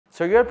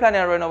So you're planning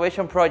a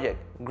renovation project.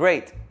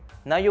 Great.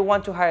 Now you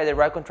want to hire the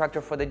right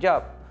contractor for the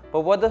job.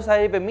 But what does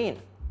that even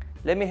mean?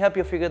 Let me help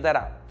you figure that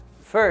out.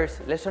 First,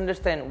 let's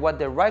understand what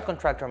the right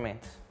contractor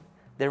means.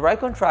 The right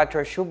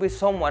contractor should be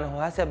someone who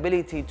has the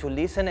ability to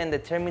listen and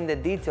determine the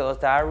details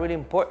that are really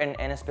important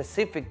and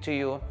specific to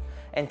you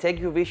and take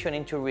your vision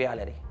into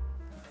reality.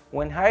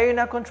 When hiring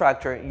a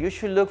contractor, you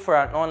should look for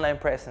an online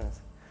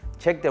presence.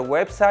 Check their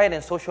website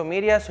and social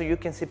media so you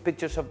can see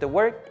pictures of the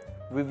work,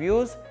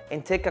 reviews,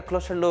 and take a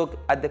closer look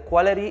at the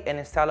quality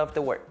and style of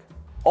the work.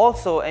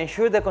 Also,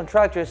 ensure the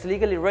contractor is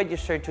legally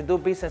registered to do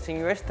business in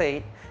your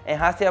state and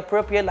has the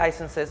appropriate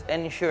licenses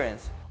and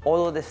insurance.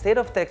 Although the state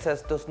of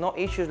Texas does not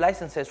issue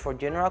licenses for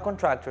general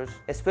contractors,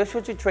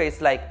 specialty trades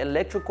like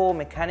electrical,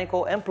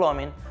 mechanical, and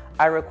plumbing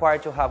are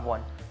required to have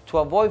one. To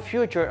avoid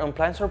future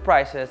unplanned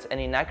surprises and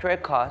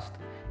inaccurate costs,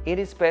 it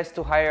is best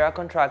to hire a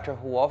contractor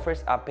who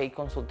offers a paid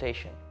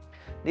consultation.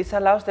 This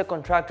allows the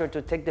contractor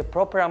to take the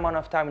proper amount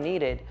of time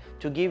needed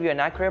to give you an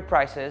accurate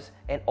prices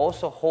and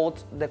also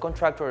holds the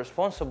contractor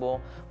responsible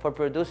for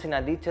producing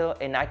a detailed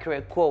and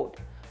accurate quote,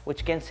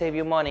 which can save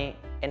you money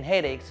and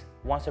headaches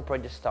once the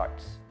project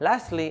starts.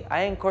 Lastly,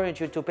 I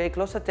encourage you to pay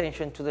close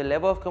attention to the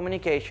level of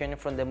communication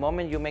from the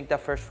moment you make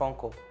that first phone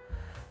call.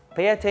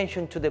 Pay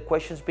attention to the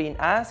questions being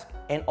asked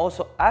and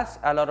also ask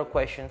a lot of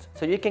questions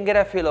so you can get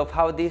a feel of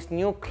how this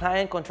new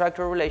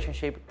client-contractor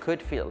relationship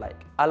could feel like.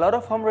 A lot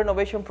of home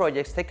renovation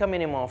projects take a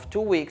minimum of 2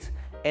 weeks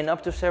and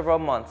up to several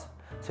months,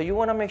 so you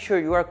want to make sure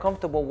you are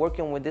comfortable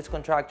working with this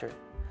contractor.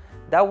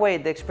 That way,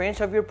 the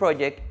experience of your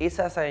project is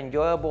as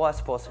enjoyable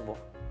as possible.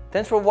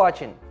 Thanks for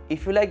watching.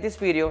 If you like this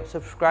video,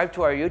 subscribe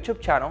to our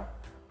YouTube channel,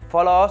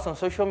 follow us on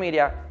social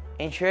media,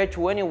 and share it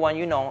to anyone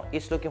you know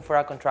is looking for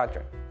a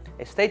contractor.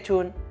 Stay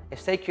tuned,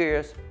 stay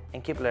curious,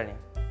 and keep learning.